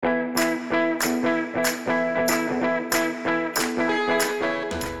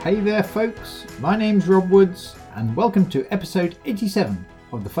Hey there folks, my name's Rob Woods and welcome to episode 87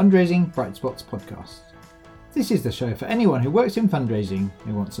 of the Fundraising Bright Spots podcast. This is the show for anyone who works in fundraising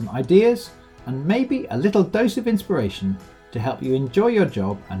who wants some ideas and maybe a little dose of inspiration to help you enjoy your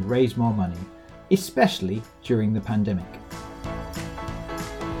job and raise more money, especially during the pandemic.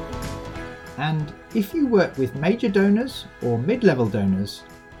 And if you work with major donors or mid-level donors,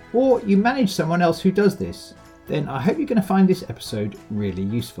 or you manage someone else who does this, then I hope you're going to find this episode really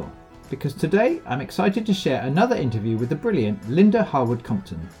useful. Because today I'm excited to share another interview with the brilliant Linda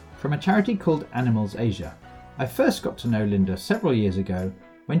Harwood-Compton from a charity called Animals Asia. I first got to know Linda several years ago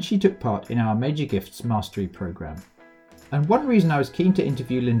when she took part in our Major Gifts Mastery programme. And one reason I was keen to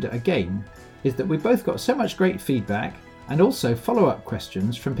interview Linda again is that we both got so much great feedback and also follow-up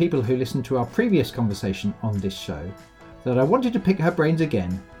questions from people who listened to our previous conversation on this show that I wanted to pick her brains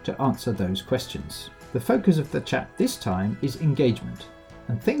again to answer those questions. The focus of the chat this time is engagement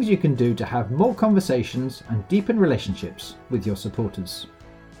and things you can do to have more conversations and deepen relationships with your supporters.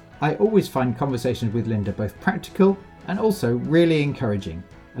 I always find conversations with Linda both practical and also really encouraging,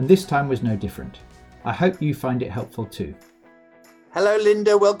 and this time was no different. I hope you find it helpful too. Hello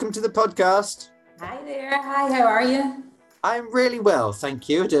Linda, welcome to the podcast. Hi there, hi, how are you? I'm really well, thank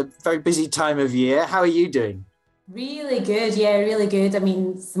you. At a very busy time of year. How are you doing? Really good, yeah, really good. I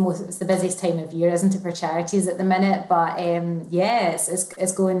mean, it's the busiest time of year, isn't it, for charities at the minute? But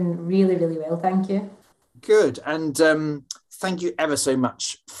it's going really, really well, thank you. Good, and thank you ever so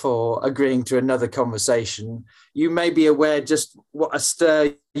much for agreeing to another conversation. You may be aware just what a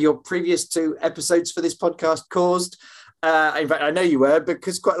stir your previous two episodes for this podcast caused. In fact, I know you were,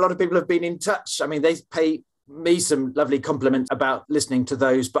 because quite a lot of people have been in touch. I mean, they pay me some lovely compliments about listening to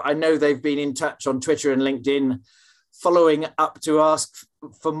those, but I know they've been in touch on Twitter and LinkedIn following up to ask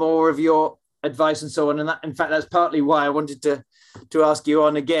for more of your advice and so on. And that, in fact, that's partly why I wanted to ask you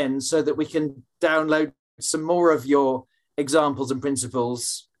on again, so that we can download some more of your examples and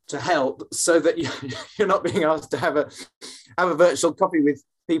principles to help, so that you're not being asked to have a virtual coffee with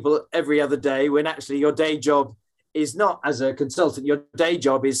people every other day, when actually your day job is not as a consultant. Your day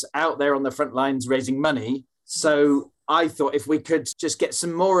job is out there on the front lines raising money. So I thought if we could just get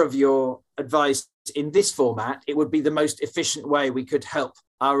some more of your advice in this format, it would be the most efficient way we could help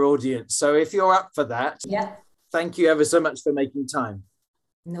our audience. So if you're up for that, yeah. Thank you ever so much for making time.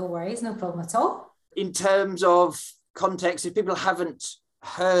 No worries, no problem at all. In terms of context, if people haven't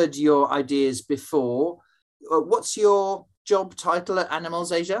heard your ideas before, what's your job title at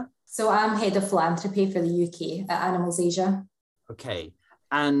Animals Asia? So I'm head of philanthropy for the UK at Animals Asia. Okay,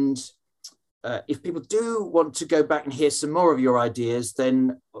 and if people do want to go back and hear some more of your ideas,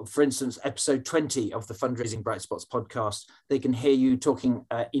 then, for instance, episode 20 of the Fundraising Bright Spots podcast, they can hear you talking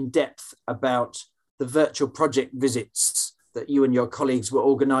in depth about the virtual project visits that you and your colleagues were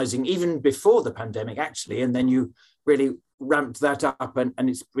organising even before the pandemic, actually, and then you really ramped that up, and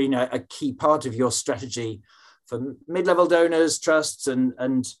it's been a key part of your strategy for mid-level donors, trusts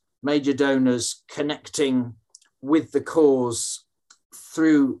and major donors connecting with the cause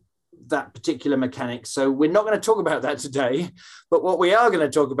through that particular mechanic. So we're not going to talk about that today, but what we are going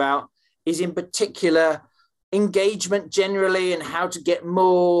to talk about is in particular engagement generally, and how to get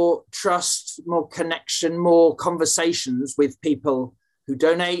more trust, more connection, more conversations with people who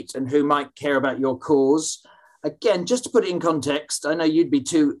donate and who might care about your cause. Again, just to put it in context, I know you'd be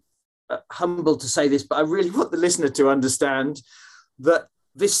too humble to say this, but I really want the listener to understand that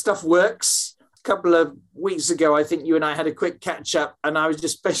this stuff works. A couple of weeks ago, I think you and I had a quick catch up, and I was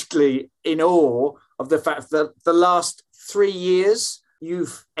just basically in awe of the fact that the last 3 years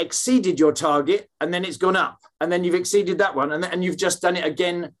you've exceeded your target, and then it's gone up, and then you've exceeded that one, and you've just done it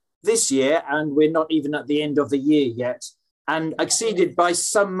again this year, and we're not even at the end of the year yet, and exceeded by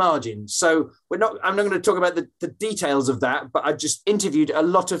some margin. So I'm not going to talk about the details of that, but I just interviewed a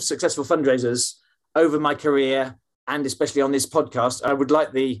lot of successful fundraisers over my career, and especially on this podcast. I would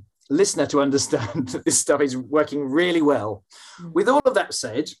like the listener to understand that this stuff is working really well. With all of that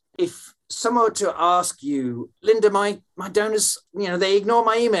said, if someone were to ask you, Linda, my donors, they ignore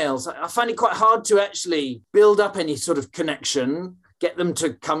my emails. I find it quite hard to actually build up any sort of connection, get them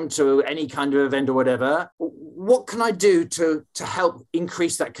to come to any kind of event or whatever. What can I do to help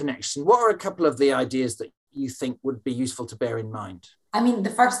increase that connection? What are a couple of the ideas that you think would be useful to bear in mind? I mean, the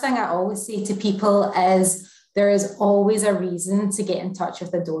first thing I always say to people is there is always a reason to get in touch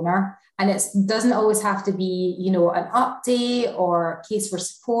with a donor. And it doesn't always have to be, an update or case for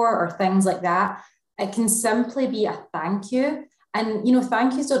support or things like that. It can simply be a thank you. And,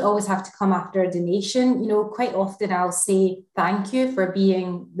 thank yous don't always have to come after a donation. Quite often I'll say thank you for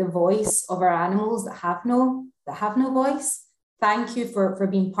being the voice of our animals that have no voice. thank you for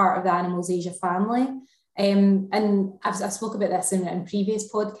being part of the Animals Asia family. And I've spoke about this in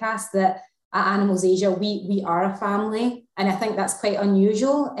previous podcasts, that at Animals Asia, we are a family. And I think that's quite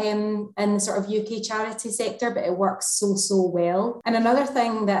unusual in the sort of UK charity sector, but it works so well. And another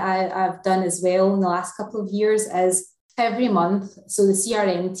thing that I've done as well in the last couple of years is every month, so the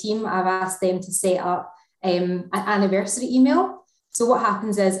CRM team, I've asked them to set up an anniversary email. So what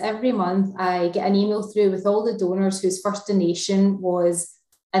happens is every month I get an email through with all the donors whose first donation was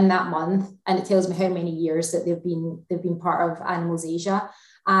in that month, and it tells me how many years that they've been part of Animals Asia.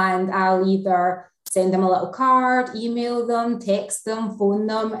 And I'll either send them a little card, email them, text them, phone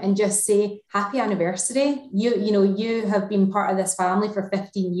them, and just say, happy anniversary. You have been part of this family for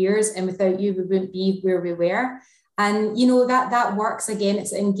 15 years, and without you, we wouldn't be where we were. And, that works. Again,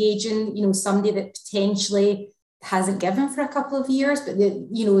 it's engaging, somebody that potentially hasn't given for a couple of years, but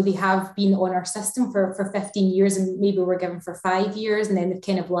they have been on our system for 15 years, and maybe we're given for 5 years, and then they've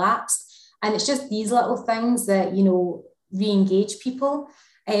kind of lapsed. And it's just these little things that, re-engage people.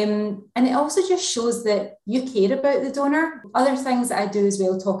 And it also just shows that you care about the donor. Other things that I do as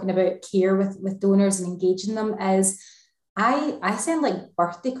well, talking about care with donors and engaging them, is I send like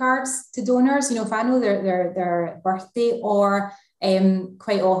birthday cards to donors. If I know their birthday, or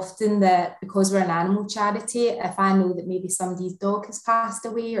quite often that, because we're an animal charity, if I know that maybe somebody's dog has passed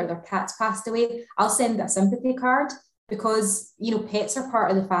away or their cat's passed away, I'll send a sympathy card, because pets are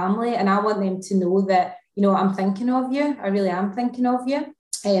part of the family, and I want them to know that I'm thinking of you. I really am thinking of you.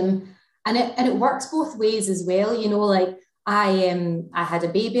 And it works both ways as well. Like I had a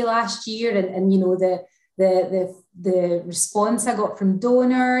baby last year, and the response I got from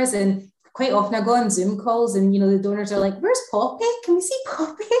donors, and quite often I go on Zoom calls, and the donors are like, "Where's Poppy? Can we see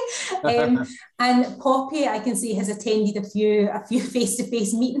Poppy?" And Poppy, I can see, has attended a few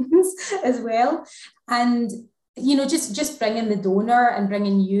face-to-face meetings as well. And just bringing the donor and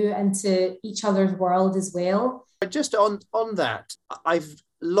bringing you into each other's world as well. Just on that, I've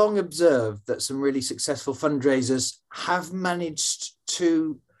long observed that some really successful fundraisers have managed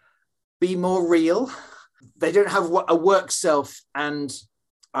to be more real. They don't have a work self and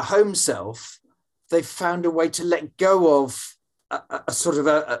a home self. They've found a way to let go of a sort of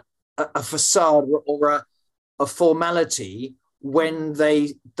a facade or a formality when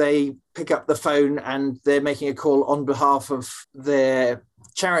they pick up the phone and they're making a call on behalf of their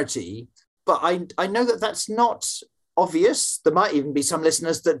charity. But I know that that's not obvious. There might even be some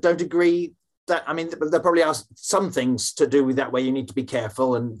listeners that don't agree. That, I mean, there probably are some things to do with that where you need to be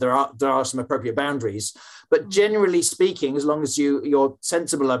careful, and there are some appropriate boundaries. But generally speaking, as long as you're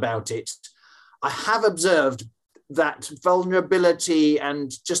sensible about it, I have observed that vulnerability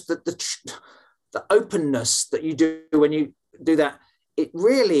and just the openness that you do when you do that, it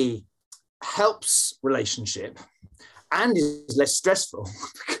really helps relationship and is less stressful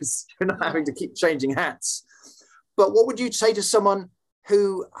because you're not having to keep changing hats. But what would you say to someone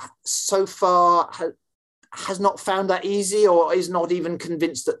who so far has not found that easy, or is not even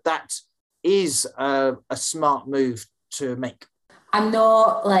convinced that is a smart move to make? I'm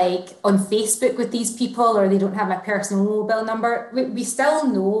not like on Facebook with these people, or they don't have my personal mobile number. We still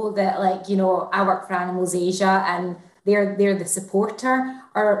know that, like, I work for Animals Asia and they're the supporter.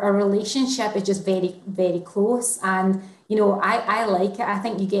 Our relationship is just very, very close. And, I like it. I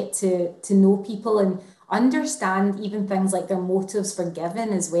think you get to know people and understand even things like their motives for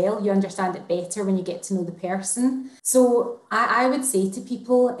giving as well. You understand it better when you get to know the person. So I would say to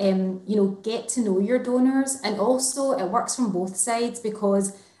people, get to know your donors. And also it works from both sides,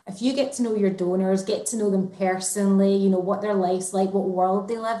 because if you get to know your donors, get to know them personally, what their life's like, what world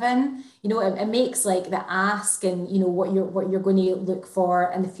they live in, it makes like the ask and, what you're going to look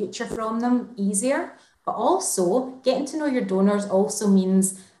for in the future from them easier. But also getting to know your donors also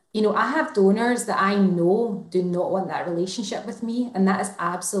means, I have donors that I know do not want that relationship with me, and that is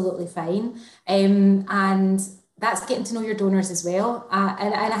absolutely fine. And that's getting to know your donors as well.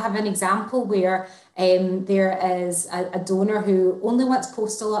 And I have an example where there is a donor who only wants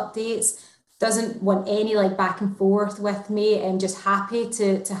postal updates, doesn't want any like back and forth with me, and just happy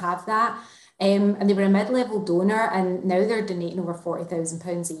to have that. And they were a mid-level donor, and now they're donating over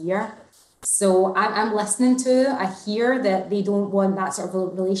 £40,000 a year. So I'm listening to, I hear that they don't want that sort of a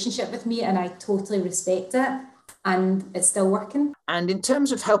relationship with me, and I totally respect it, and it's still working. And in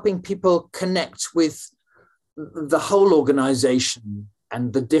terms of helping people connect with the whole organisation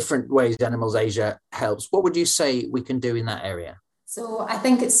and the different ways Animals Asia helps, what would you say we can do in that area? So I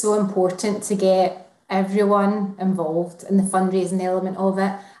think it's so important to get everyone involved in the fundraising element of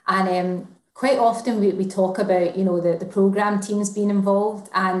it. And quite often we talk about, the program teams being involved,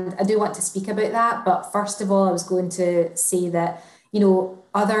 and I do want to speak about that. But first of all, I was going to say that,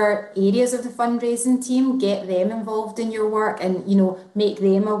 other areas of the fundraising team, get them involved in your work and, make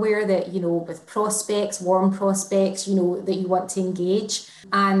them aware that, with prospects, warm prospects, that you want to engage.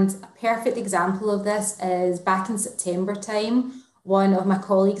 And a perfect example of this is back in September time, one of my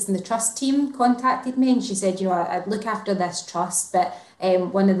colleagues in the trust team contacted me and she said, I'd look after this trust, but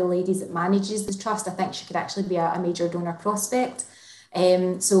one of the ladies that manages the trust, I think she could actually be a major donor prospect.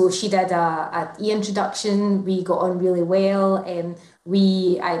 So she did a e-introduction. We got on really well. I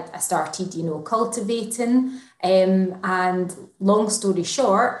started, cultivating. And long story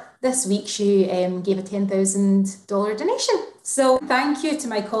short, this week she gave a $10,000 donation. So thank you to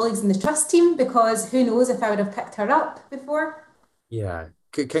my colleagues in the trust team, because who knows if I would have picked her up before. Yeah,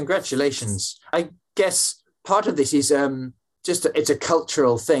 congratulations. I guess part of this is it's a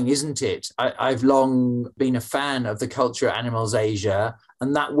cultural thing, isn't it? I've long been a fan of the culture at Animals Asia,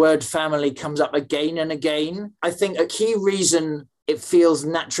 and that word family comes up again and again. I think a key reason it feels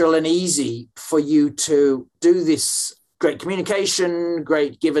natural and easy for you to do this great communication,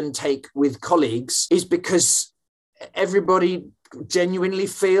 great give and take with colleagues is because everybody genuinely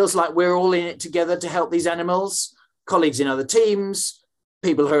feels like we're all in it together to help these animals. Colleagues in other teams,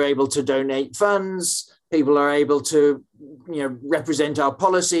 people who are able to donate funds, people are able to represent our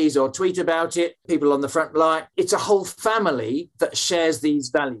policies or tweet about it, people on the front line. It's a whole family that shares these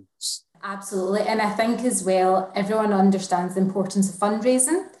values. Absolutely. And I think as well, everyone understands the importance of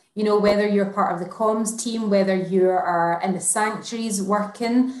fundraising. Whether you're part of the comms team, whether you are in the sanctuaries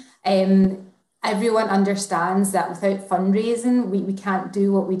working, everyone understands that without fundraising, we can't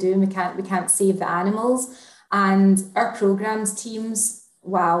do what we do, and we can't save the animals. And our programs teams,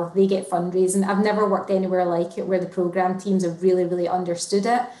 wow, they get fundraising. I've never worked anywhere like it where the program teams have really, really understood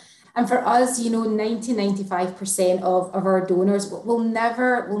it. And for us, 95% of our donors will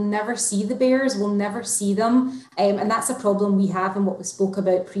never see the bears, we'll never see them. And that's a problem we have, and what we spoke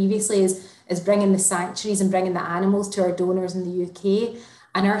about previously is bringing the sanctuaries and bringing the animals to our donors in the UK.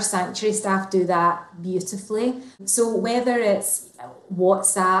 And our sanctuary staff do that beautifully. So whether it's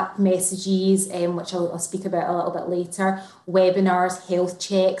WhatsApp messages, which I'll speak about a little bit later, webinars, health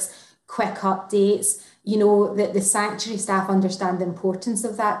checks, quick updates, the sanctuary staff understand the importance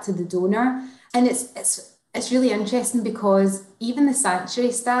of that to the donor. And it's really interesting because even the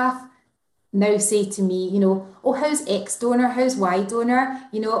sanctuary staff now say to me, oh, how's X donor? How's Y donor?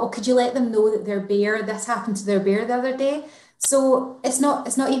 Oh, could you let them know that their bear, this happened to their bear the other day? So it's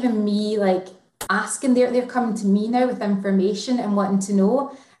not even me like asking, they're coming to me now with information and wanting to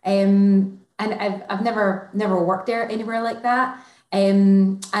know. And I've never worked there anywhere like that.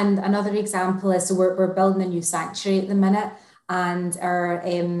 And another example is, so we're building a new sanctuary at the minute, and our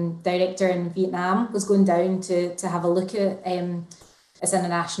director in Vietnam was going down to have a look at it's in a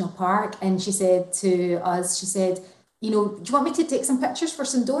national park, and she said to us, do you want me to take some pictures for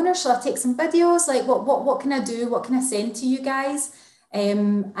some donors? Shall I take some videos? Like, what can I do? What can I send to you guys?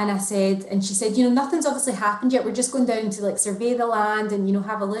 And she said, nothing's obviously happened yet. We're just going down to survey the land and,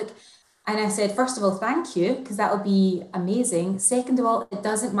 have a look. And I said, first of all, thank you, because that'll be amazing. Second of all, it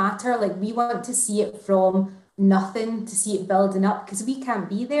doesn't matter. We want to see it from nothing to see it building up, because we can't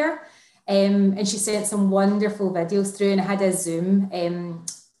be there. And she sent some wonderful videos through, and I had a Zoom,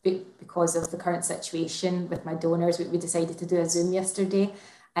 because of the current situation with my donors. We decided to do a Zoom yesterday,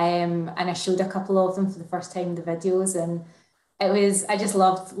 and I showed a couple of them for the first time, the videos, and I just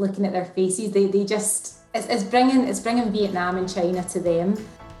loved looking at their faces. They just, it's bringing Vietnam and China to them.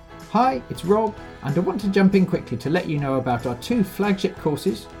 Hi, it's Rob, and I want to jump in quickly to let you know about our two flagship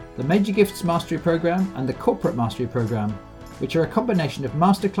courses, the Major Gifts Mastery Programme and the Corporate Mastery Programme, which are a combination of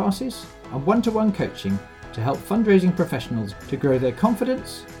masterclasses and one-to-one coaching to help fundraising professionals to grow their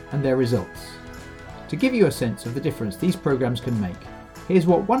confidence and their results. To give you a sense of the difference these programs can make, here's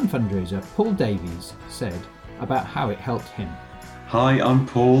what one fundraiser, Paul Davies, said about how it helped him. Hi, I'm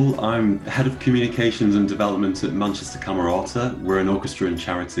Paul. I'm Head of Communications and Development at Manchester Camerata. We're an orchestra and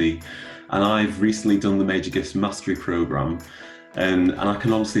charity, and I've recently done the Major Gifts Mastery Programme, and I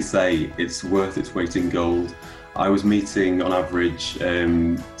can honestly say it's worth its weight in gold. I was meeting on average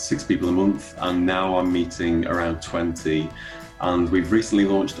 6 people a month, and now I'm meeting around 20. And we've recently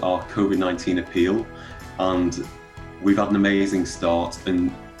launched our COVID-19 appeal, and we've had an amazing start,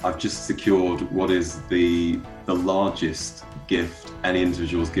 and I've just secured what is the largest gift any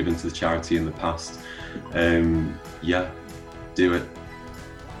individual's given to the charity in the past. Do it.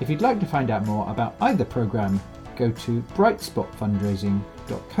 If you'd like to find out more about either programme, go to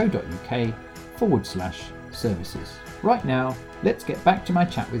brightspotfundraising.co.uk/services. Right now, let's get back to my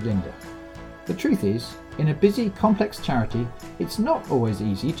chat with Linda. The truth is, in a busy, complex charity, it's not always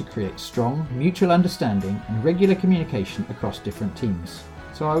easy to create strong, mutual understanding and regular communication across different teams.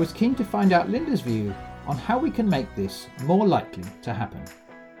 So I was keen to find out Linda's view on how we can make this more likely to happen.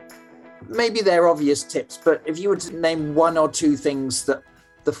 Maybe they're obvious tips, but if you were to name one or two things that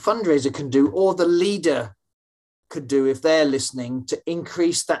the fundraiser can do or the leader could do if they're listening to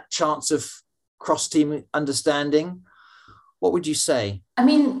increase that chance of cross-team understanding, what would you say? I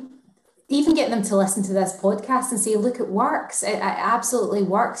mean, even get them to listen to this podcast and say, look, it works. It absolutely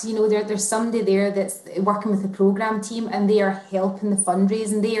works. You know, there's somebody there that's working with the program team and they are helping the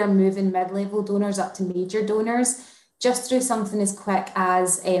fundraising. They are moving mid-level donors up to major donors just through something as quick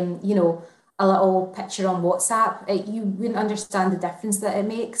as, you know, a little picture on WhatsApp. You wouldn't understand the difference that it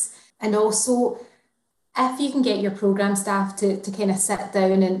makes. And also, if you can get your program staff to kind of sit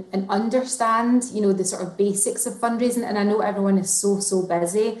down and understand, you know, the sort of basics of fundraising. And I know everyone is so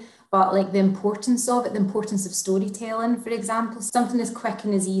busy, but like the importance of it, the importance of storytelling, for example, something as quick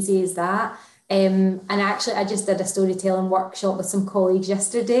and as easy as that. And actually, I just did a storytelling workshop with some colleagues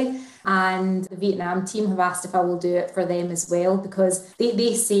yesterday, and the Vietnam team have asked if I will do it for them as well, because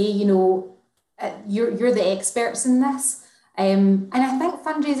they say, you know, you're the experts in this. And I think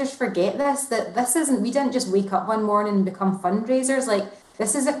fundraisers forget that this isn't, we didn't just wake up one morning and become fundraisers. Like,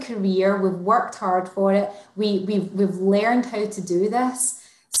 this is a career. We've worked hard for it. We've learned how to do this.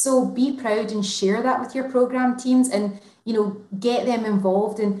 So be proud and share that with your program teams and, you know, get them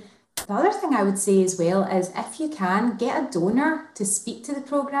involved. And the other thing I would say as well is, if you can, get a donor to speak to the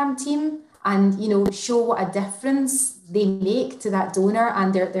program team and, you know, show what a difference they make to that donor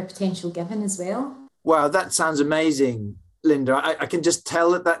and their potential giving as well. Wow, that sounds amazing, Linda. I can just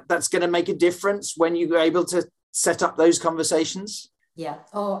tell that's going to make a difference when you're able to set up those conversations. Yeah,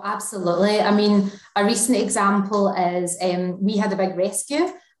 oh, absolutely. I mean, a recent example is we had a big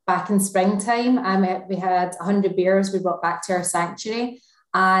rescue back in springtime. We had 100 bears we brought back to our sanctuary.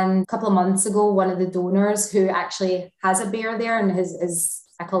 And a couple of months ago, one of the donors who actually has a bear there, and his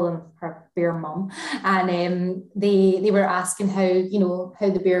I call them her bear mum, and they were asking how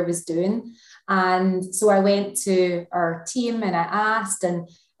the bear was doing. And so I went to our team and I asked, and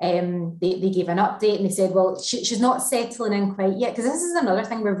they gave an update, and they said, well, she's not settling in quite yet, because this is another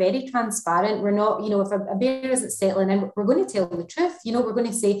thing. We're very transparent. We're not, if a bear isn't settling in, we're going to tell the truth. We're going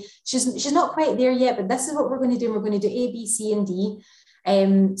to say she's not quite there yet, but this is what we're going to do. We're going to do A, B, C, and D.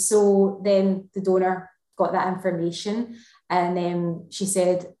 So then the donor got that information, and she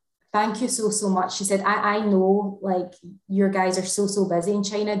said, thank you so much. She said, I know, like, your guys are so busy in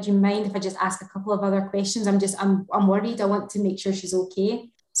China. Do you mind if I just ask a couple of other questions? I'm worried. I want to make sure she's okay.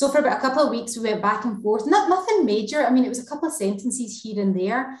 So for about a couple of weeks, we went back and forth. Nothing major. I mean, it was a couple of sentences here and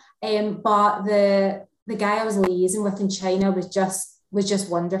there. But the guy I was liaising with in China was just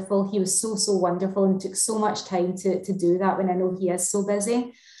wonderful. He was so wonderful, and took so much time to do that when I know he is so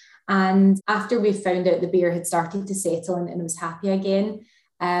busy. And after we found out the bear had started to settle and was happy again,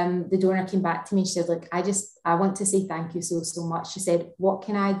 the donor came back to me and she said, look, I want to say thank you so much. She said, what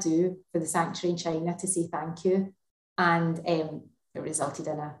can I do for the sanctuary in China to say thank you? And it resulted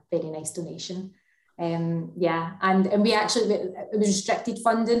in a very nice donation. And we actually, it was restricted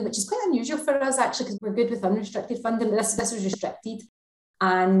funding, which is quite unusual for us actually, because we're good with unrestricted funding, but this was restricted.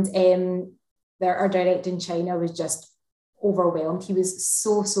 And our director in China was just overwhelmed. He was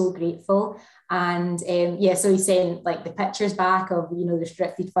so grateful. And so he sent like the pictures back of, the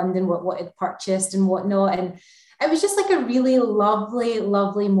restricted funding, what it purchased and whatnot. And it was just like a really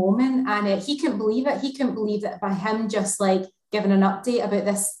lovely moment. And he couldn't believe it. He couldn't believe that by him just like giving an update about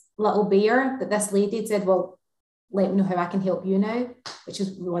this little bear, that this lady had said, well, let me know how I can help you now, which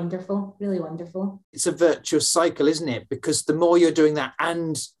is wonderful, really wonderful. It's a virtuous cycle, isn't it? Because the more you're doing that,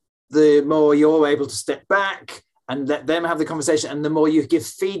 and the more you're able to step back and let them have the conversation, and the more you give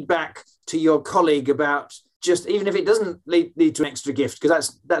feedback to your colleague about, just even if it doesn't lead to an extra gift,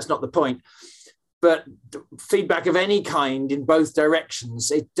 because that's not the point, but feedback of any kind in both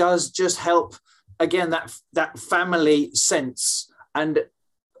directions, it does just help, again, that family sense, and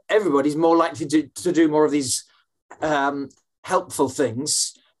everybody's more likely to do more of these helpful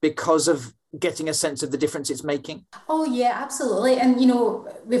things because of getting a sense of the difference it's making. Oh yeah, absolutely. And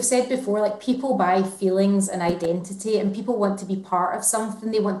we've said before, like, people buy feelings and identity, and people want to be part of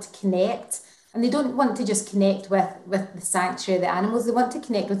something. They want to connect, and they don't want to just connect with the sanctuary, the animals. They want to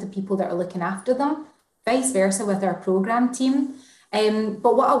connect with the people that are looking after them, vice versa with our program team.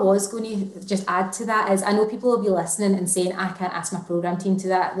 But what I was going to just add to that is, I know people will be listening and saying, I can't ask my program team to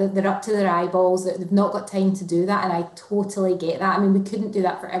that. They're up to their eyeballs. They've not got time to do that. And I totally get that. I mean, we couldn't do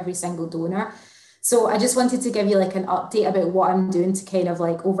that for every single donor. So I just wanted to give you like an update about what I'm doing to kind of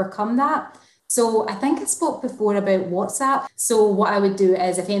like overcome that. So I think I spoke before about WhatsApp. So what I would do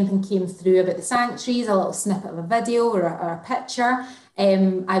is if anything came through about the sanctuaries, a little snippet of a video or a picture,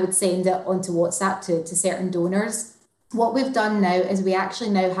 I would send it onto WhatsApp to certain donors. What we've done now is we actually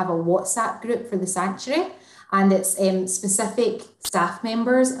now have a WhatsApp group for the sanctuary, and it's specific staff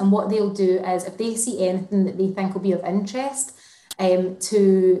members. And what they'll do is if they see anything that they think will be of interest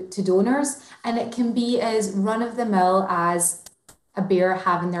to donors, and it can be as run of the mill as a bear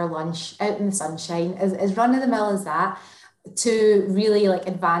having their lunch out in the sunshine, as run of the mill as that, to really like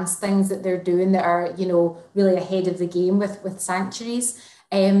advanced things that they're doing that are, you know, really ahead of the game with sanctuaries.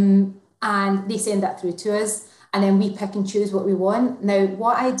 And they send that through to us, and then we pick and choose what we want. Now,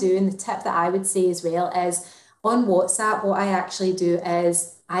 what I do, and the tip that I would say as well, is on WhatsApp, what I actually do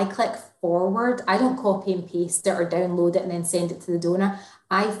is I click forward. I don't copy and paste it or download it and then send it to the donor.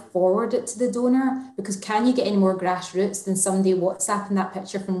 I forward it to the donor, because can you get any more grassroots than somebody WhatsApping that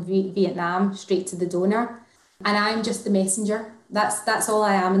picture from Vietnam straight to the donor? And I'm just the messenger. That's all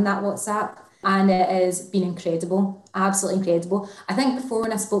I am in that WhatsApp. And it has been incredible, absolutely incredible. I think before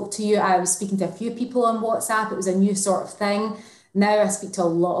when I spoke to you, I was speaking to a few people on WhatsApp. It was a new sort of thing. Now I speak to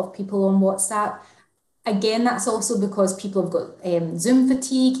a lot of people on WhatsApp. Again, that's also because people have got Zoom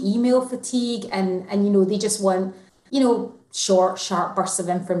fatigue, email fatigue, and you know, they just want, you know, short, sharp bursts of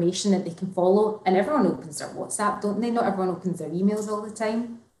information that they can follow. And everyone opens their WhatsApp, don't they? Not everyone opens their emails all the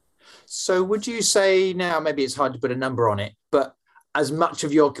time. So would you say now, maybe it's hard to put a number on it, but as much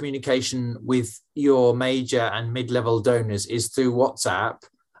of your communication with your major and mid-level donors is through WhatsApp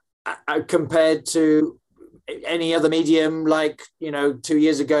compared to any other medium, like, you know, 2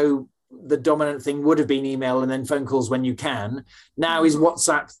 years ago, the dominant thing would have been email and then phone calls when you can. Now is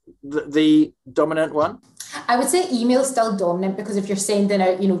WhatsApp the dominant one? I would say email is still dominant, because if you're sending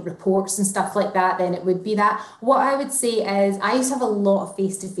out, you know, reports and stuff like that, then it would be that. What I would say is I used to have a lot of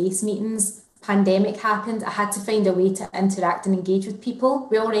face-to-face meetings. Pandemic happened. I had to find a way to interact and engage with people.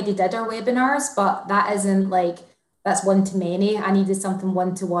 We already did our webinars, but that isn't like, that's one-to-many. I needed something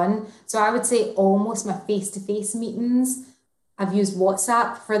one-to-one. So I would say almost my face-to-face meetings, I've used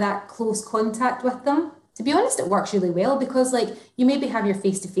WhatsApp for that close contact with them. To be honest, it works really well, because like you maybe have your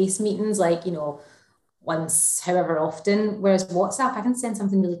face-to-face meetings like, you know, once, however often, whereas WhatsApp, I can send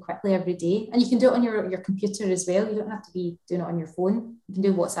something really quickly every day. And you can do it on your computer as well. You don't have to be doing it on your phone. You can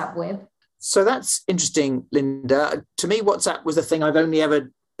do WhatsApp web. So that's interesting, Linda. To me, WhatsApp was a thing I've only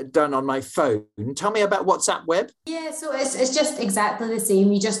ever done on my phone. Tell me about WhatsApp web. Yeah, so it's just exactly the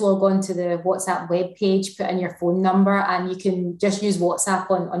same. You just log on to the WhatsApp web page, put in your phone number, and you can just use WhatsApp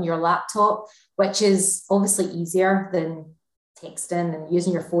on your laptop, which is obviously easier than texting and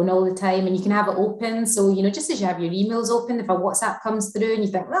using your phone all the time. And you can have it open. So, you know, just as you have your emails open, if a WhatsApp comes through and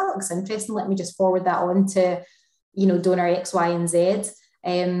you think, well, it looks interesting, let me just forward that on to, you know, donor X, Y, and Z.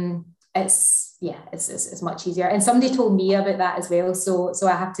 It's much easier. And somebody told me about that as well. So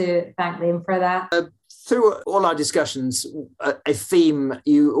I have to thank them for that. Through all our discussions, a theme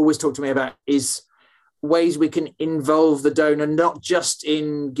you always talk to me about is ways we can involve the donor, not just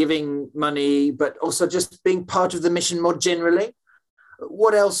in giving money, but also just being part of the mission more generally.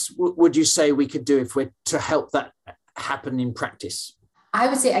 What else would you say we could do if we're to help that happen in practice? I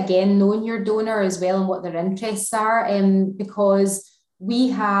would say, again, knowing your donor as well and what their interests are, because we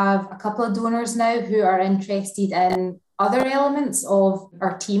have a couple of donors now who are interested in other elements of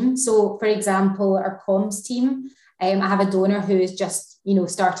our team. So, for example, our comms team, I have a donor who is just, you know,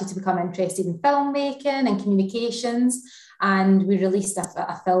 started to become interested in filmmaking and communications. And we released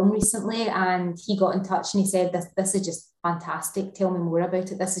a film recently, and he got in touch and he said, this is just fantastic. Tell me more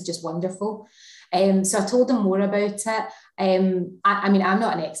about it. This is just wonderful. So I told him more about it. I mean, I'm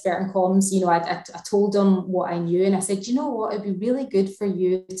not an expert in comms. You know, I told him what I knew, and I said, you know what, it'd be really good for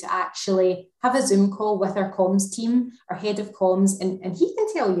you to actually have a Zoom call with our comms team, our head of comms, and he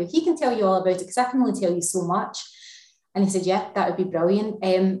can tell you all about it, because I can only tell you so much. And he said, yeah, that would be brilliant.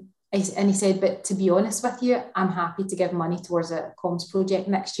 And he said, but to be honest with you, I'm happy to give money towards a comms project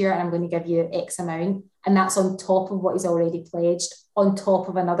next year, and I'm going to give you X amount. And that's on top of what he's already pledged, on top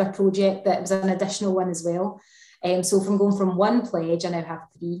of another project that was an additional one as well. So from going from one pledge, I now have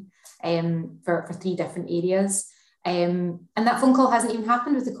three for three different areas. And that phone call hasn't even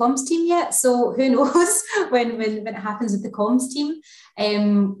happened with the comms team yet. So who knows when it happens with the comms team,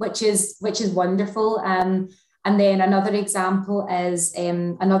 which is wonderful. And then another example is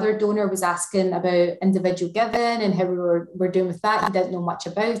another donor was asking about individual giving and how we're doing with that. He didn't know much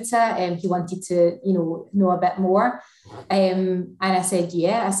about it. He wanted to, know a bit more. And I said,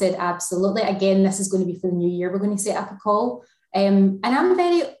 yeah, absolutely. Again, this is going to be for the new year. We're going to set up a call. And I'm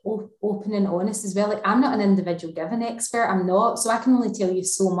very open and honest as well. Like, I'm not an individual giving expert. I'm not. So I can only tell you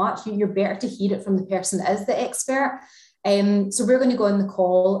so much. You're better to hear it from the person that is the expert. So we're going to go on the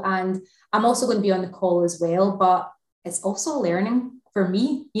call, and I'm also going to be on the call as well. But it's also learning for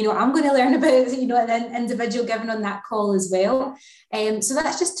me. I'm going to learn about, an individual giving on that call as well. So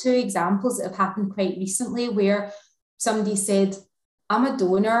that's just two examples that have happened quite recently where somebody said, I'm a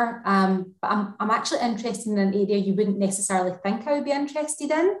donor, but I'm actually interested in an area you wouldn't necessarily think I would be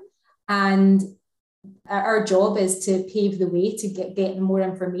interested in. And our job is to pave the way to get more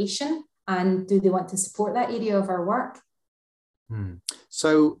information. And do they want to support that area of our work?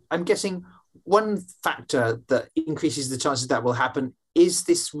 So I'm guessing one factor that increases the chances that will happen is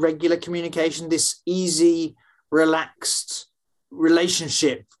this regular communication, this easy, relaxed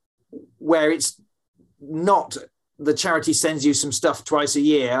relationship where it's not the charity sends you some stuff twice a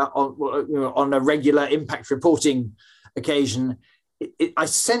year on a regular impact reporting occasion. I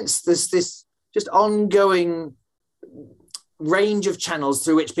sense there's this just ongoing range of channels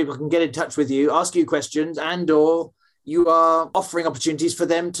through which people can get in touch with you, ask you questions, and or you are offering opportunities for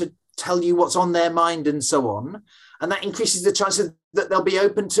them to tell you what's on their mind and so on. And that increases the chances that they'll be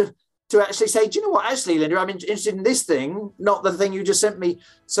open to actually say, do you know what, actually, Linda, I'm interested in this thing, not the thing you just sent me.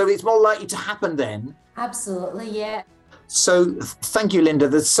 So it's more likely to happen then. Absolutely, yeah. So thank you, Linda.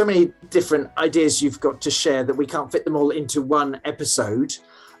 There's so many different ideas you've got to share that we can't fit them all into one episode.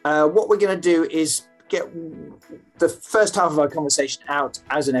 What we're going to do is get the first half of our conversation out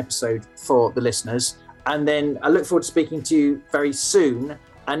as an episode for the listeners. And then I look forward to speaking to you very soon.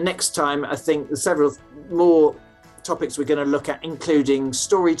 And next time, I think there's several more topics we're going to look at, including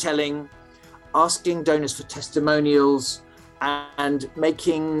storytelling, asking donors for testimonials, and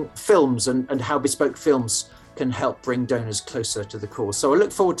making films and how bespoke films can help bring donors closer to the cause. So I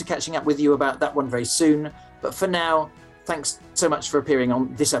look forward to catching up with you about that one very soon. But for now, thanks so much for appearing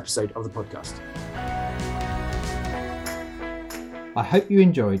on this episode of the podcast. I hope you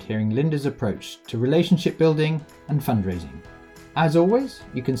enjoyed hearing Linda's approach to relationship building and fundraising. As always,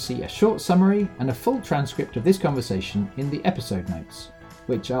 you can see a short summary and a full transcript of this conversation in the episode notes,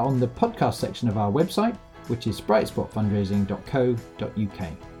 which are on the podcast section of our website, which is brightspotfundraising.co.uk.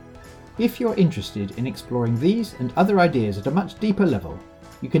 If you're interested in exploring these and other ideas at a much deeper level,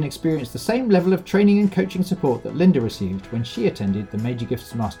 you can experience the same level of training and coaching support that Linda received when she attended the Major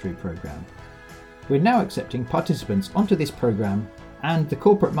Gifts Mastery Programme. We're now accepting participants onto this programme and the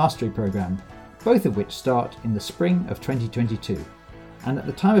Corporate Mastery Programme, both of which start in the spring of 2022. And at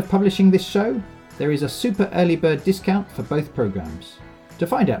the time of publishing this show, there is a super early bird discount for both programmes. To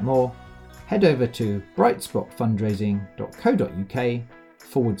find out more, head over to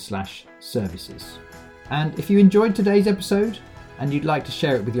brightspotfundraising.co.uk/services. And if you enjoyed today's episode and you'd like to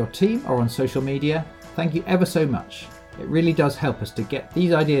share it with your team or on social media, thank you ever so much. It really does help us to get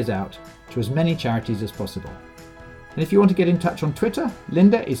these ideas out to as many charities as possible. And if you want to get in touch on Twitter,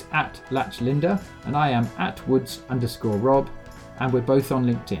 Linda is @LatchLinda and I am @Woods_Rob, and we're both on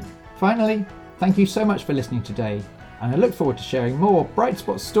LinkedIn. Finally, thank you so much for listening today, and I look forward to sharing more Bright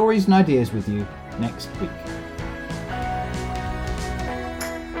Spot stories and ideas with you next week.